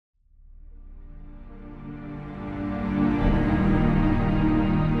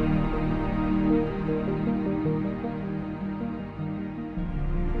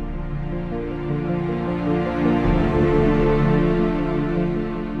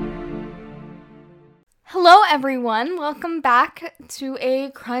Hello, everyone. Welcome back to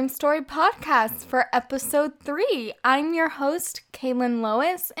a Crime Story podcast for episode 3. I'm your host, Kaylin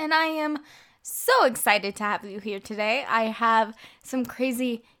Lois, and I am so excited to have you here today. I have some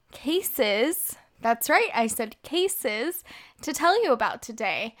crazy cases. That's right, I said cases to tell you about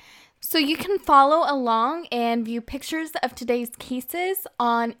today. So you can follow along and view pictures of today's cases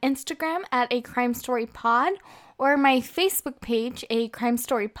on Instagram at A Crime Story Pod or my Facebook page, A Crime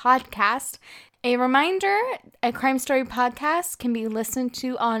Story Podcast. A reminder, A Crime Story Podcast can be listened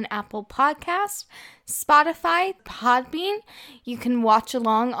to on Apple Podcasts, Spotify, Podbean. You can watch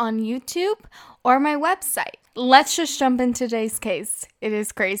along on YouTube or my website. Let's just jump into today's case. It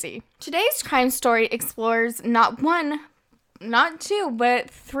is crazy. Today's crime story explores not one, not two, but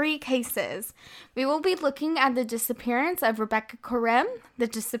 3 cases. We will be looking at the disappearance of Rebecca Correm, the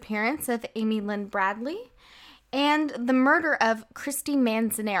disappearance of Amy Lynn Bradley, and the murder of Christy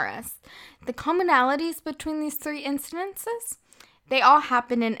Manzanares. The commonalities between these 3 incidences, they all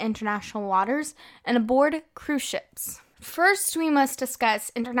happen in international waters and aboard cruise ships. First, we must discuss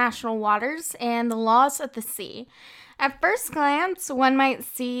international waters and the laws of the sea. At first glance, one might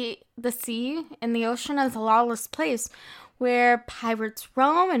see the sea and the ocean as a lawless place where pirates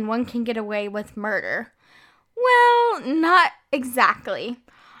roam and one can get away with murder. Well, not exactly.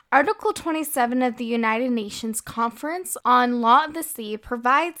 Article 27 of the United Nations Conference on Law of the Sea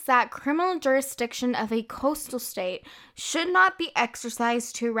provides that criminal jurisdiction of a coastal state should not be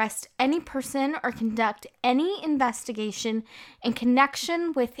exercised to arrest any person or conduct any investigation in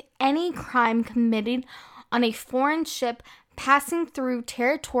connection with any crime committed on a foreign ship passing through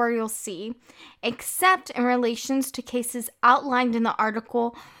territorial sea, except in relations to cases outlined in the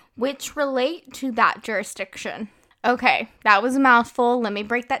article which relate to that jurisdiction. Okay, that was a mouthful. Let me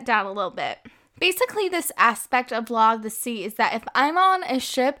break that down a little bit. Basically, this aspect of law of the sea is that if I'm on a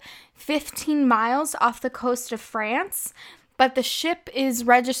ship 15 miles off the coast of France, but the ship is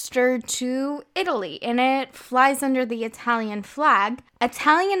registered to Italy and it flies under the Italian flag,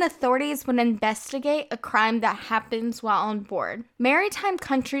 Italian authorities would investigate a crime that happens while on board. Maritime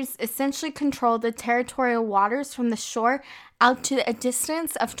countries essentially control the territorial waters from the shore out to a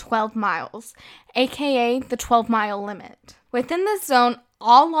distance of 12 miles, aka the 12-mile limit. Within this zone,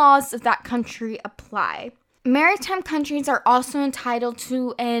 all laws of that country apply. Maritime countries are also entitled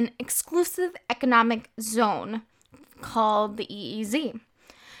to an exclusive economic zone, called the EEZ,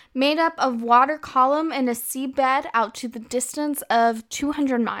 made up of water column and a seabed out to the distance of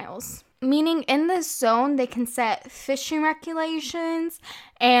 200 miles. Meaning in this zone, they can set fishing regulations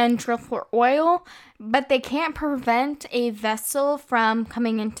and drill for oil, but they can't prevent a vessel from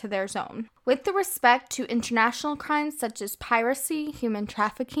coming into their zone. With respect to international crimes such as piracy, human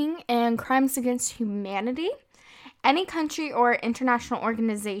trafficking, and crimes against humanity, any country or international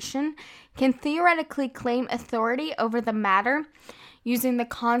organization can theoretically claim authority over the matter using the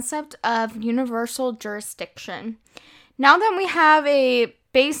concept of universal jurisdiction. Now that we have a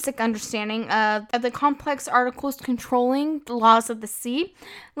basic understanding of the complex articles controlling the laws of the sea,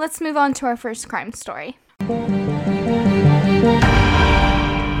 let's move on to our first crime story.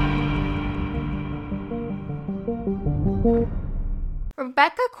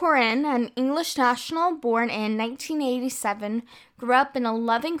 Rebecca Correm, an English national born in 1987, grew up in a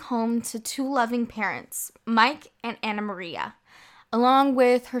loving home to 2 loving parents, Mike and Anna Maria, along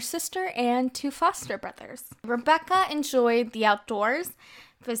with her sister and 2 foster brothers. Rebecca enjoyed the outdoors,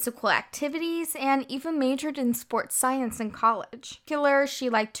 physical activities, and even majored in sports science in college. She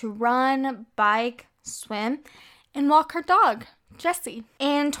liked to run, bike, swim, and walk her dog, Jessie.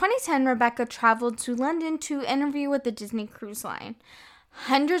 In 2010, Rebecca traveled to London to interview with the Disney Cruise Line.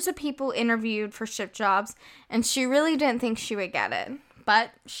 Hundreds of people interviewed for ship jobs, and she really didn't think she would get it.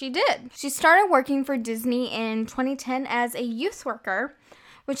 But she did. She started working for Disney in 2010 as a youth worker,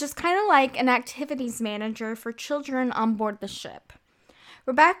 which is kind of like an activities manager for children on board the ship.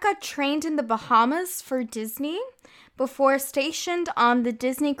 Rebecca trained in the Bahamas for Disney before stationed on the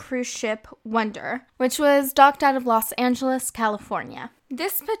Disney cruise ship Wonder, which was docked out of Los Angeles, California.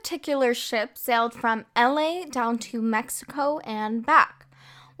 This particular ship sailed from LA down to Mexico and back.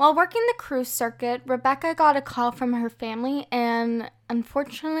 While working the cruise circuit, Rebecca got a call from her family and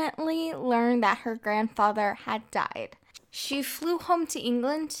unfortunately learned that her grandfather had died. She flew home to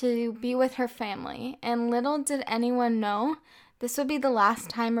England to be with her family, and little did anyone know this would be the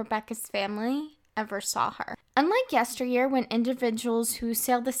last time Rebecca's family ever saw her. Unlike yesteryear, when individuals who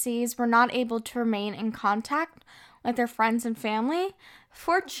sailed the seas were not able to remain in contact with their friends and family,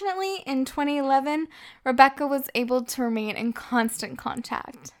 fortunately, in 2011, Rebecca was able to remain in constant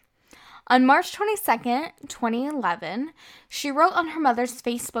contact. On March 22nd, 2011, she wrote on her mother's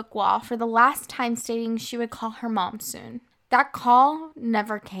Facebook wall for the last time stating she would call her mom soon. That call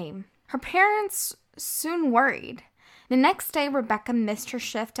never came. Her parents soon worried. The next day, Rebecca missed her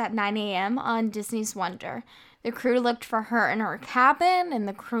shift at 9 a.m. on Disney's Wonder. The crew looked for her in her cabin and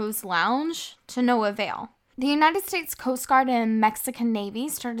the crew's lounge, to no avail. The United States Coast Guard and Mexican Navy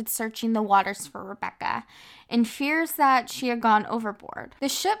started searching the waters for Rebecca, in fears that she had gone overboard. The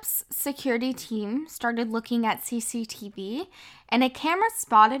ship's security team started looking at CCTV, and a camera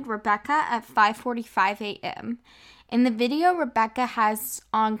spotted Rebecca at 5:45 a.m. In the video, Rebecca has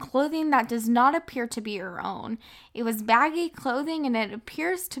on clothing that does not appear to be her own. It was baggy clothing, and it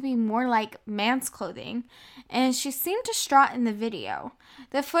appears to be more like man's clothing, and she seemed distraught in the video.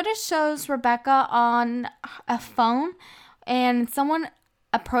 The footage shows Rebecca on a phone, and someone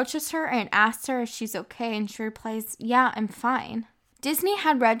approaches her and asks her if she's okay, and she replies, "Yeah, I'm fine." Disney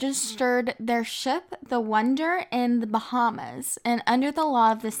had registered their ship, the Wonder, in the Bahamas, and under the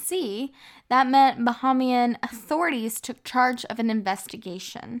law of the sea, that meant Bahamian authorities took charge of an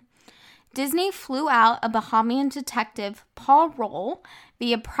investigation. Disney flew out a Bahamian detective, Paul Roll,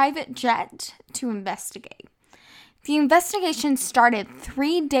 via private jet to investigate. The investigation started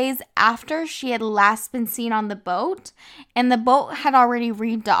 3 days after she had last been seen on the boat, and the boat had already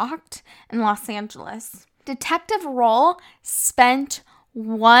redocked in Los Angeles. Detective Roll spent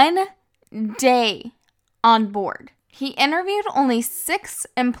 1 day on board. He interviewed only 6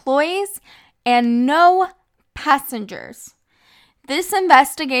 employees and no passengers. This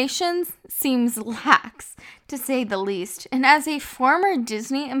investigation seems lax, to say the least, and as a former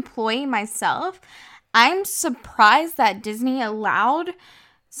Disney employee myself, I'm surprised that Disney allowed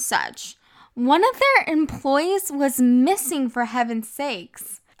such. One of their employees was missing, for heaven's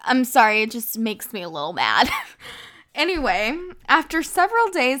sakes. I'm sorry, it just makes me a little mad. Anyway, after several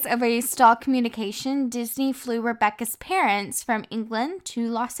days of a stalled communication, Disney flew Rebecca's parents from England to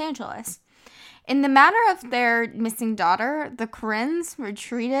Los Angeles. In the matter of their missing daughter, the Corrins were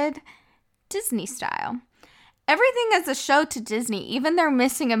treated Disney style. Everything is a show to Disney, even their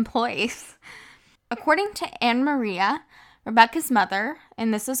missing employees. According to Anne Maria, Rebecca's mother,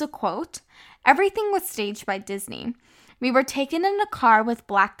 and this is a quote, "Everything was staged by Disney. We were taken in a car with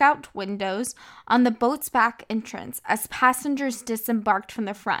blacked-out windows on the boat's back entrance as passengers disembarked from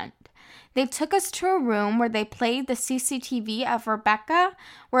the front. They took us to a room where they played the CCTV of Rebecca,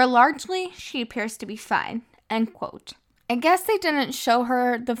 where largely she appears to be fine." End quote. I guess they didn't show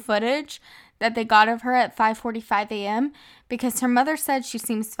her the footage that they got of her at 5:45 a.m. because her mother said she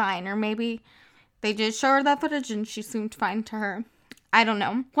seems fine, or maybe they did show her that footage and she seemed fine to her. I don't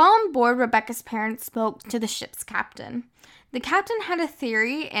know. While on board, Rebecca's parents spoke to the ship's captain. The captain had a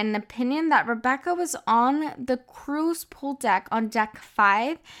theory and an opinion that Rebecca was on the crew's pool deck on deck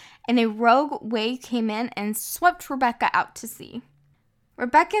 5, and a rogue wave came in and swept Rebecca out to sea.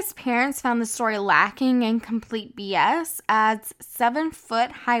 Rebecca's parents found the story lacking in complete BS, as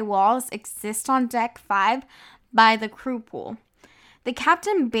 7-foot-high walls exist on deck 5 by the crew pool. The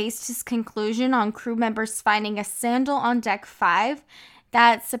captain based his conclusion on crew members finding a sandal on deck 5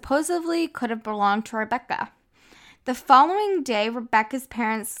 that supposedly could have belonged to Rebecca. The following day, Rebecca's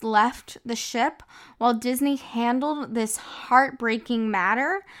parents left the ship while Disney handled this heartbreaking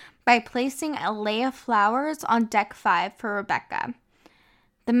matter by placing a lei of flowers on deck 5 for Rebecca.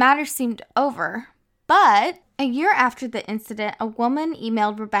 The matter seemed over, but a year after the incident, a woman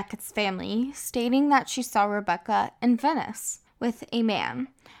emailed Rebecca's family stating that she saw Rebecca in Venice with a man.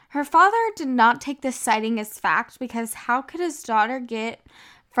 Her father did not take this sighting as fact because how could his daughter get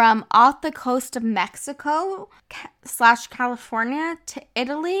from off the coast of Mexico / California to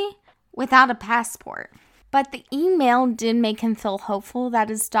Italy without a passport? But the email did make him feel hopeful that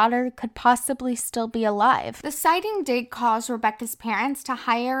his daughter could possibly still be alive. The sighting did cause Rebecca's parents to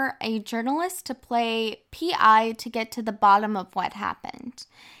hire a journalist to play PI to get to the bottom of what happened.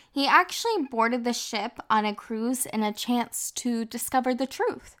 He actually boarded the ship on a cruise in a chance to discover the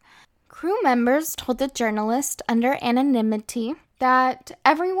truth. Crew members told the journalist under anonymity that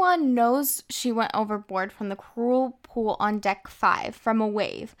everyone knows she went overboard from the crew pool on deck 5 from a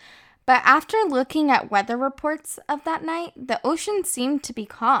wave. But after looking at weather reports of that night, the ocean seemed to be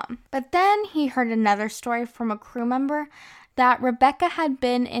calm. But then he heard another story from a crew member that Rebecca had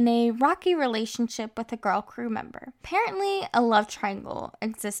been in a rocky relationship with a girl crew member. Apparently, a love triangle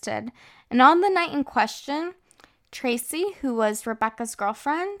existed, and on the night in question, Tracy, who was Rebecca's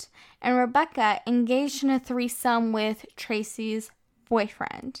girlfriend, and Rebecca engaged in a threesome with Tracy's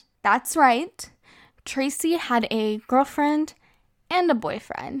boyfriend. That's right, Tracy had a girlfriend and a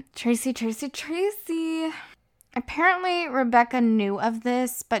boyfriend. Tracy. Apparently, Rebecca knew of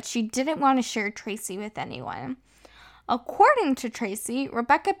this, but she didn't want to share Tracy with anyone. According to Tracy,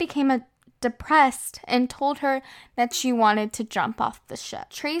 Rebecca became depressed and told her that she wanted to jump off the ship.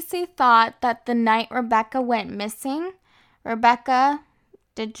 Tracy thought that the night Rebecca went missing, Rebecca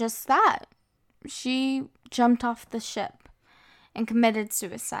did just that. She jumped off the ship and committed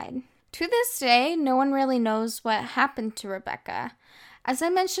suicide. To this day, no one really knows what happened to Rebecca. As I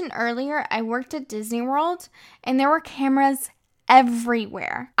mentioned earlier, I worked at Disney World, and there were cameras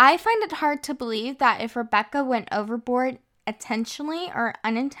everywhere. I find it hard to believe that if Rebecca went overboard intentionally or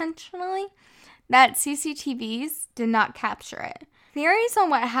unintentionally, that CCTVs did not capture it. Theories on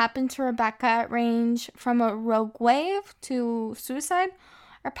what happened to Rebecca range from a rogue wave to suicide,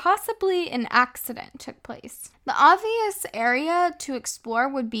 or possibly an accident took place. The obvious area to explore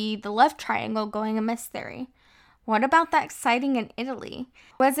would be the love triangle going amiss theory. What about that sighting in Italy?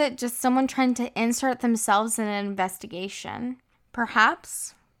 Was it just someone trying to insert themselves in an investigation?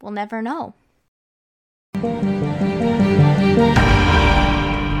 Perhaps. We'll never know.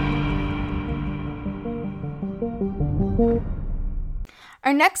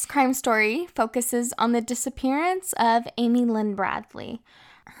 Our next crime story focuses on the disappearance of Amy Lynn Bradley.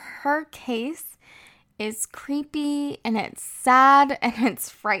 Her case is creepy, and it's sad, and it's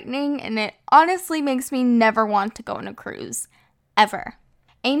frightening, and it honestly makes me never want to go on a cruise. Ever.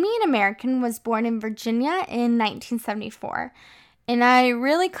 Amy, an American, was born in Virginia in 1974, and I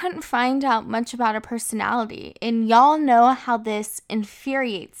really couldn't find out much about her personality, and y'all know how this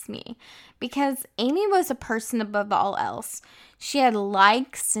infuriates me, because Amy was a person above all else. She had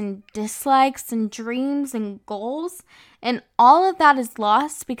likes and dislikes and dreams and goals, and all of that is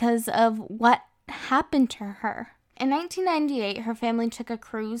lost because of what happened to her. In 1998, her family took a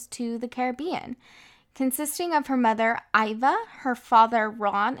cruise to the Caribbean, consisting of her mother, Iva, her father,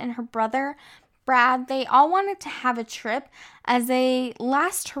 Ron, and her brother, Brad. They all wanted to have a trip as a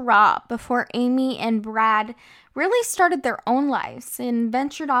last hurrah before Amy and Brad really started their own lives and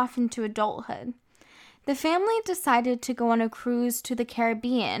ventured off into adulthood. The family decided to go on a cruise to the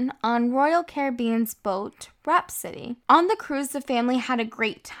Caribbean on Royal Caribbean's boat, Rhapsody. On the cruise, the family had a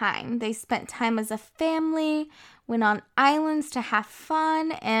great time. They spent time as a family, went on islands to have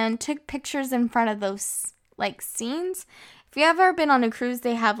fun, and took pictures in front of those, scenes. If you've ever been on a cruise,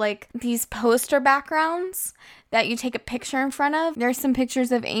 they have, these poster backgrounds that you take a picture in front of. There's some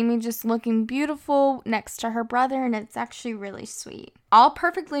pictures of Amy just looking beautiful next to her brother, and it's actually really sweet. All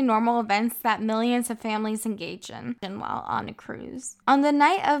perfectly normal events that millions of families engage in while on a cruise. On the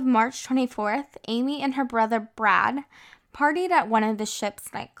night of March 24th, Amy and her brother Brad partied at one of the ship's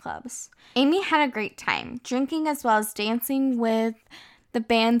nightclubs. Amy had a great time, drinking as well as dancing with the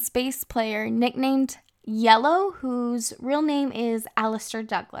band's bass player nicknamed Yellow, whose real name is Alistair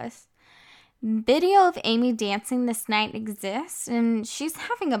Douglas. Video of Amy dancing this night exists, and she's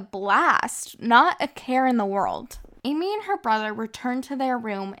having a blast, not a care in the world. Amy and her brother returned to their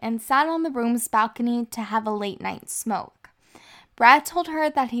room and sat on the room's balcony to have a late night smoke. Brad told her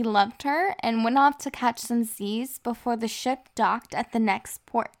that he loved her and went off to catch some Z's before the ship docked at the next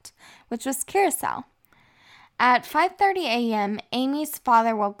port, which was Curacao. At 5:30 a.m., Amy's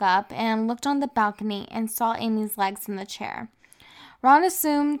father woke up and looked on the balcony and saw Amy's legs in the chair. Ron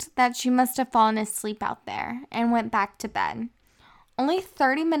assumed that she must have fallen asleep out there and went back to bed. Only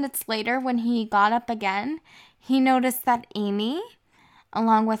 30 minutes later, when he got up again, he noticed that Amy,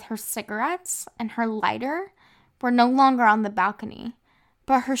 along with her cigarettes and her lighter, were no longer on the balcony,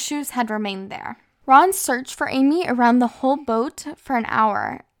 but her shoes had remained there. Ron searched for Amy around the whole boat for an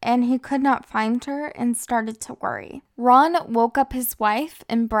hour, and he could not find her and started to worry. Ron woke up his wife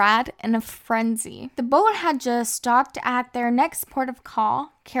and Brad in a frenzy. The boat had just docked at their next port of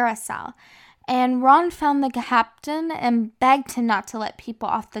call, Curacao, and Ron found the captain and begged him not to let people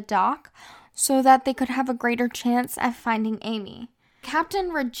off the dock so that they could have a greater chance at finding Amy. The captain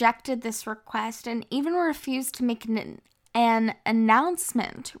rejected this request and even refused to make an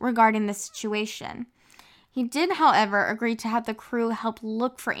announcement regarding the situation. He did, however, agree to have the crew help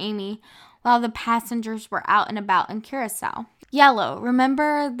look for Amy while the passengers were out and about in Curacao. Yellow,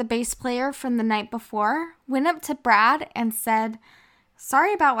 remember the bass player from the night before, went up to Brad and said,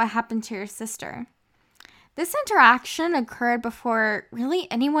 "Sorry about what happened to your sister." This interaction occurred before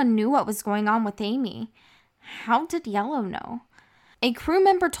really anyone knew what was going on with Amy. How did Yellow know? A crew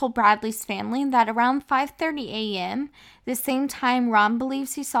member told Bradley's family that around 5:30 a.m., the same time Ron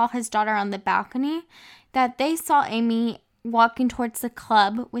believes he saw his daughter on the balcony, that they saw Amy walking towards the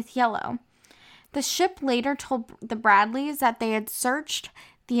club with Yellow. The ship later told the Bradleys that they had searched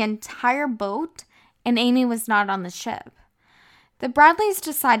the entire boat and Amy was not on the ship. The Bradleys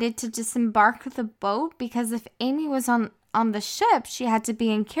decided to disembark the boat because if Amy was on the ship, she had to be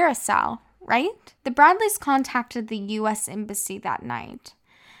in Curacao, right? The Bradleys contacted the U.S. Embassy that night.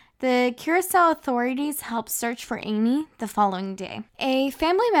 The Curacao authorities helped search for Amy the following day. A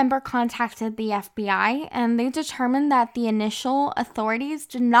family member contacted the FBI, and they determined that the initial authorities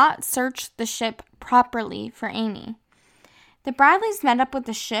did not search the ship properly for Amy. The Bradleys met up with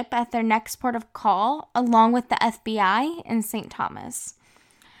the ship at their next port of call, along with the FBI in St. Thomas.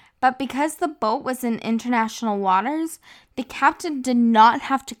 But because the boat was in international waters, the captain did not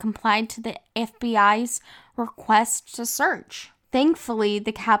have to comply to the FBI's request to search. Thankfully,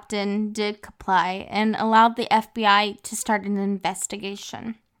 the captain did comply and allowed the FBI to start an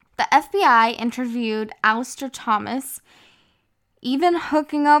investigation. The FBI interviewed Alistair Thomas, even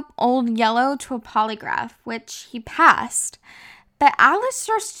hooking up Old Yellow to a polygraph, which he passed. But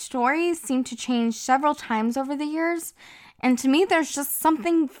Alistair's story seemed to change several times over the years, and to me there's just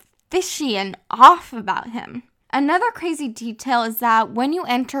something fishy and off about him. Another crazy detail is that when you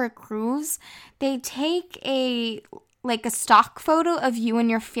enter a cruise, they take a stock photo of you and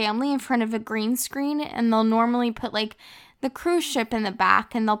your family in front of a green screen, and they'll normally put the cruise ship in the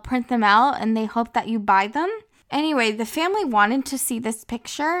back, and they'll print them out and they hope that you buy them. Anyway, the family wanted to see this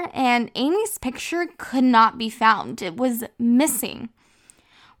picture, and Amy's picture could not be found. It was missing.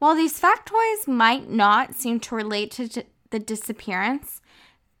 While these factoids might not seem to relate to the disappearance,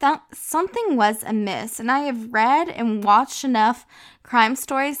 something was amiss, and I have read and watched enough crime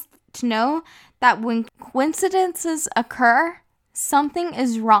stories to know that when coincidences occur, something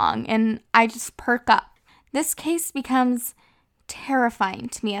is wrong, and I just perk up. This case becomes terrifying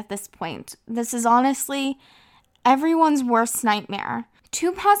to me at this point. This is honestly everyone's worst nightmare.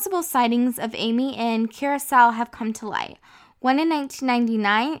 2 possible sightings of Amy in Curacao have come to light, one in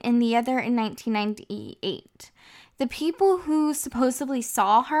 1999 and the other in 1998. The people who supposedly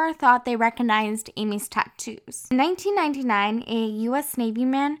saw her thought they recognized Amy's tattoos. In 1999, a U.S. Navy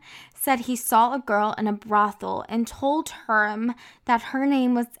man said he saw a girl in a brothel and told her that her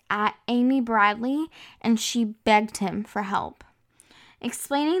name was Amy Bradley, and she begged him for help,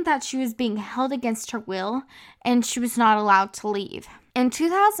 explaining that she was being held against her will and she was not allowed to leave. In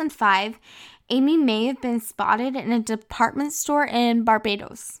 2005, Amy may have been spotted in a department store in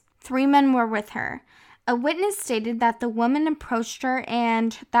Barbados. 3 men were with her. A witness stated that the woman approached her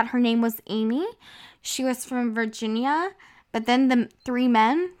and that her name was Amy. She was from Virginia, but then the 3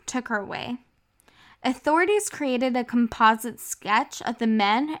 men took her away. Authorities created a composite sketch of the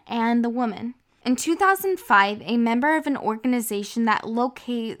men and the woman. In 2005, a member of an organization that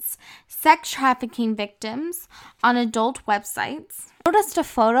locates sex trafficking victims on adult websites noticed a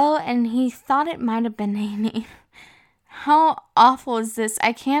photo and he thought it might have been Amy. How awful is this?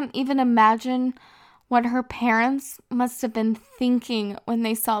 I can't even imagine what her parents must have been thinking when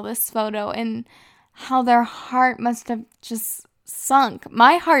they saw this photo and how their heart must have just sunk.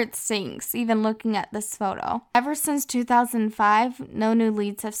 My heart sinks even looking at this photo. Ever since 2005, no new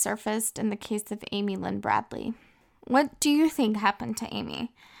leads have surfaced in the case of Amy Lynn Bradley. What do you think happened to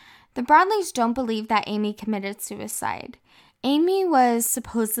Amy? The Bradleys don't believe that Amy committed suicide. Amy was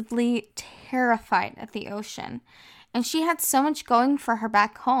supposedly terrified of the ocean, and she had so much going for her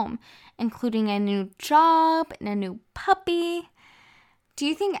back home, including a new job and a new puppy. Do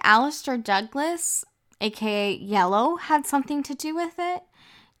you think Alistair Douglas, aka Yellow, had something to do with it?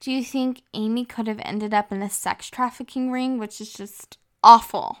 Do you think Amy could have ended up in a sex trafficking ring, which is just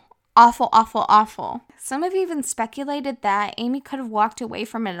awful? Awful, awful, awful. Some have even speculated that Amy could have walked away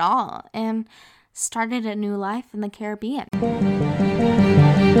from it all and started a new life in the Caribbean.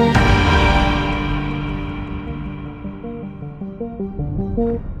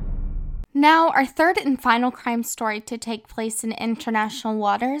 Now, our third and final crime story to take place in international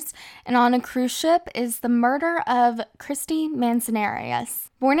waters and on a cruise ship is the murder of Christy Manzanares.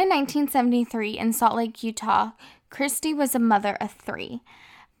 Born in 1973 in Salt Lake, Utah, Christy was a mother of 3.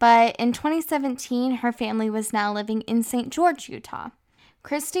 But in 2017, her family was now living in St. George, Utah.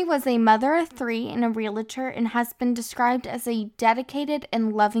 Christy was a mother of 3 and a realtor and has been described as a dedicated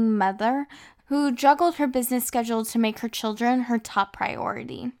and loving mother who juggled her business schedule to make her children her top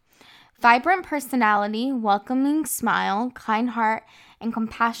priority. Vibrant personality, welcoming smile, kind heart, and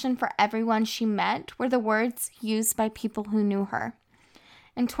compassion for everyone she met were the words used by people who knew her.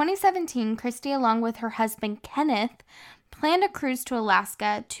 In 2017, Christy, along with her husband Kenneth, planned a cruise to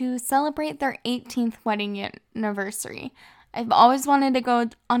Alaska to celebrate their 18th wedding anniversary. I've always wanted to go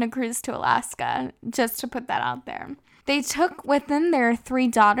on a cruise to Alaska, just to put that out there. They took with them their 3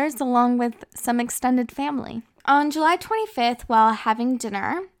 daughters along with some extended family. On July 25th, while having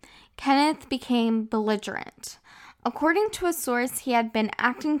dinner, Kenneth became belligerent. According to a source, he had been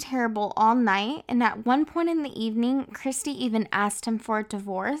acting terrible all night, and at one point in the evening, Christy even asked him for a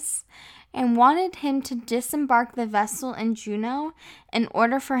divorce and wanted him to disembark the vessel in Juneau in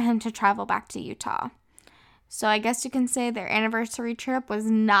order for him to travel back to Utah. So I guess you can say their anniversary trip was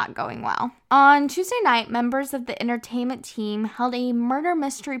not going well. On Tuesday night, members of the entertainment team held a murder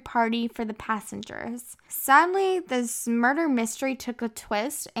mystery party for the passengers. Sadly, this murder mystery took a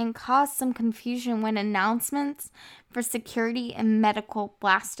twist and caused some confusion when announcements for security and medical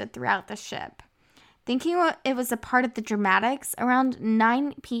blasted throughout the ship. Thinking it was a part of the dramatics, around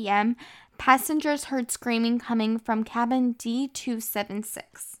 9 p.m., passengers heard screaming coming from cabin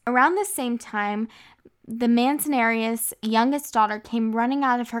D276. Around the same time, the Manzanerius' youngest daughter came running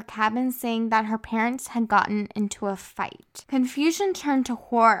out of her cabin saying that her parents had gotten into a fight. Confusion turned to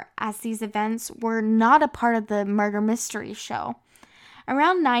horror as these events were not a part of the murder mystery show.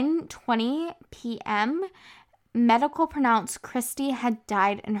 Around 9:20 p.m., medical pronounced Christy had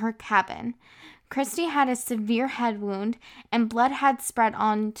died in her cabin. Christy had a severe head wound and blood had spread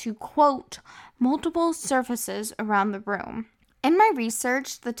onto, quote, multiple surfaces around the room. In my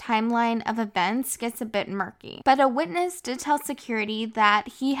research, the timeline of events gets a bit murky, but a witness did tell security that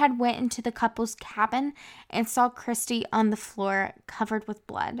he had went into the couple's cabin and saw Christy on the floor covered with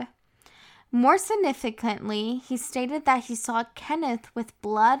blood. More significantly, he stated that he saw Kenneth with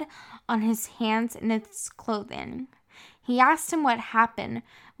blood on his hands and his clothing. He asked him what happened,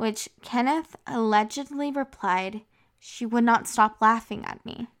 which Kenneth allegedly replied, "She would not stop laughing at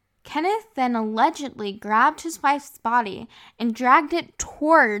me." Kenneth then allegedly grabbed his wife's body and dragged it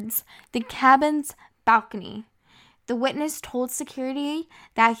towards the cabin's balcony. The witness told security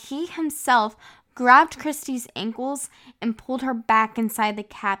that he himself grabbed Christy's ankles and pulled her back inside the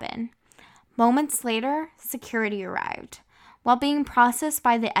cabin. Moments later, security arrived. While being processed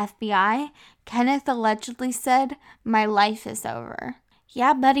by the FBI, Kenneth allegedly said, "My life is over."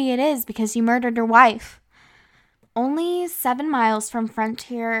 "Yeah, buddy, it is because you murdered your wife." Only 7 miles from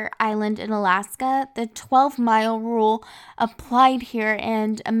Frontier Island in Alaska, the 12-mile rule applied here,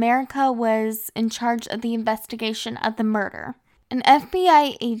 and America was in charge of the investigation of the murder. An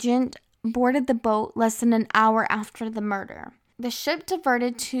FBI agent boarded the boat less than an hour after the murder. The ship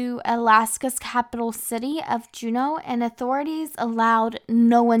diverted to Alaska's capital city of Juneau, and authorities allowed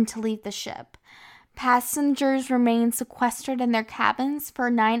no one to leave the ship. Passengers remained sequestered in their cabins for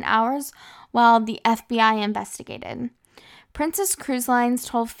 9 hours while the FBI investigated. Princess Cruise Lines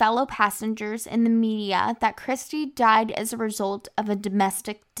told fellow passengers in the media that Christy died as a result of a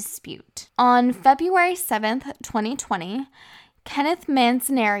domestic dispute. On February 7th, 2020, Kenneth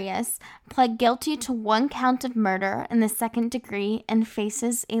Manzanerius pled guilty to 1 count of murder in the 2nd degree and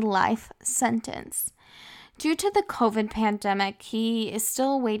faces a life sentence. Due to the COVID pandemic, he is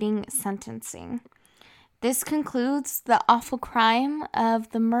still awaiting sentencing. This concludes the awful crime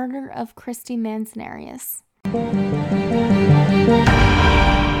of the murder of Christy Manzanerius.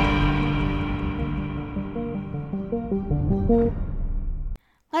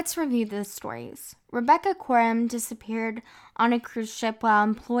 Let's review the stories. Rebecca Coram disappeared on a cruise ship while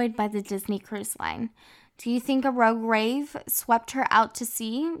employed by the Disney Cruise Line. Do you think a rogue rave swept her out to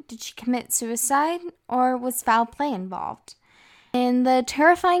sea? Did she commit suicide? Or was foul play involved? In the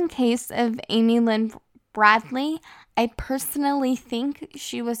terrifying case of Amy Lynn Bradley, I personally think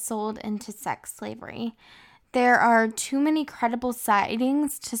she was sold into sex slavery. There are too many credible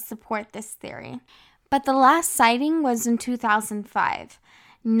sightings to support this theory. But the last sighting was in 2005.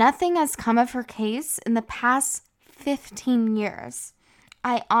 Nothing has come of her case in the past 15 years.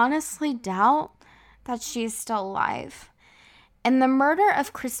 I honestly doubt that she is still alive. In the murder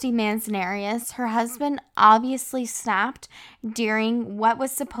of Christy Manzanerius, her husband obviously snapped during what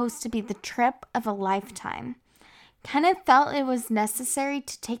was supposed to be the trip of a lifetime. Kenneth felt it was necessary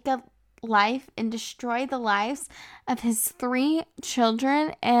to take a life and destroy the lives of his 3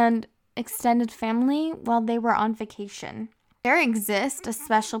 children and extended family while they were on vacation. There exists a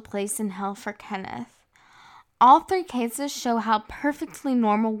special place in hell for Kenneth. All 3 cases show how perfectly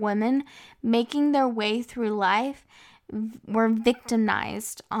normal women making their way through life were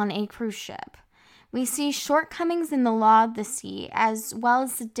victimized on a cruise ship. We see shortcomings in the law of the sea, as well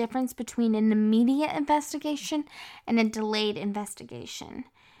as the difference between an immediate investigation and a delayed investigation.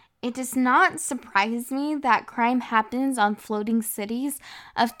 It does not surprise me that crime happens on floating cities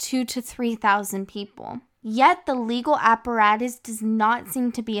of 2,000 to 3,000 people. Yet the legal apparatus does not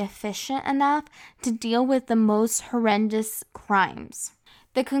seem to be efficient enough to deal with the most horrendous crimes.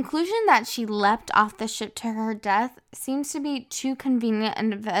 The conclusion that she leapt off the ship to her death seems to be too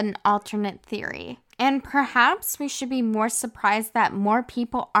convenient of an alternate theory. And perhaps we should be more surprised that more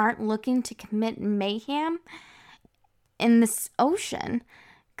people aren't looking to commit mayhem in this ocean,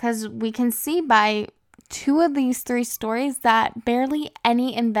 because we can see by 2 of these 3 stories that barely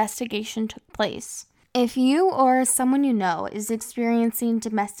any investigation took place. If you or someone you know is experiencing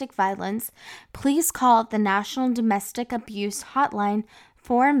domestic violence, please call the National Domestic Abuse Hotline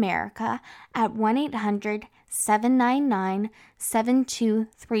for America at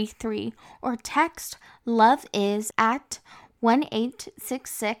 1-800-799-7233 or text LOVEIS at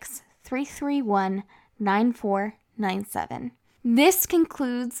 1-866-331-9497. This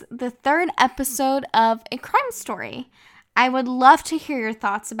concludes the 3rd episode of A Crime Story. I would love to hear your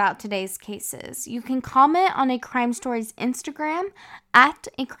thoughts about today's cases. You can comment on A Crime Story's Instagram at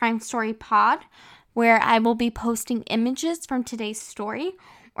A Crime Story Pod, where I will be posting images from today's story,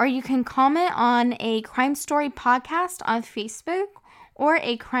 or you can comment on A Crime Story Podcast on Facebook or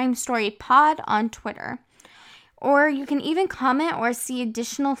A Crime Story Pod on Twitter. Or you can even comment or see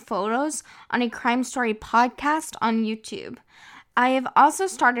additional photos on A Crime Story Podcast on YouTube. I have also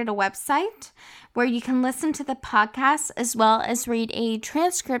started a website where you can listen to the podcast as well as read a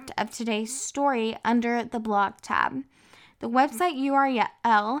transcript of today's story under the blog tab. The website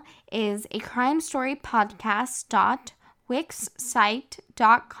URL is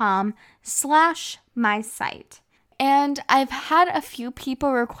acrimestorypodcast.wixsite.com/mysite. And I've had a few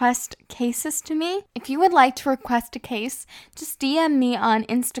people request cases to me. If you would like to request a case, just DM me on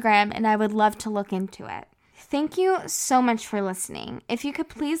Instagram and I would love to look into it. Thank you so much for listening. If you could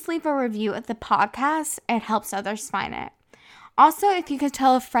please leave a review of the podcast, it helps others find it. Also, if you could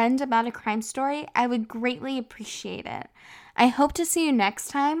tell a friend about A Crime Story, I would greatly appreciate it. I hope to see you next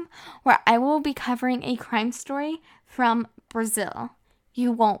time, where I will be covering a crime story from Brazil.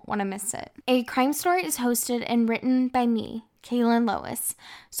 You won't want to miss it. A Crime Story is hosted and written by me, Kaylin Lois.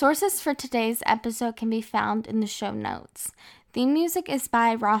 Sources for today's episode can be found in the show notes. Theme music is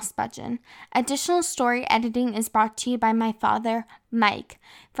by Ross Budgeon. Additional story editing is brought to you by my father, Mike.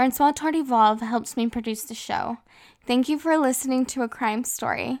 Francois Tardivolve helps me produce the show. Thank you for listening to A Crime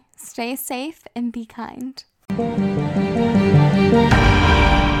Story. Stay safe and be kind.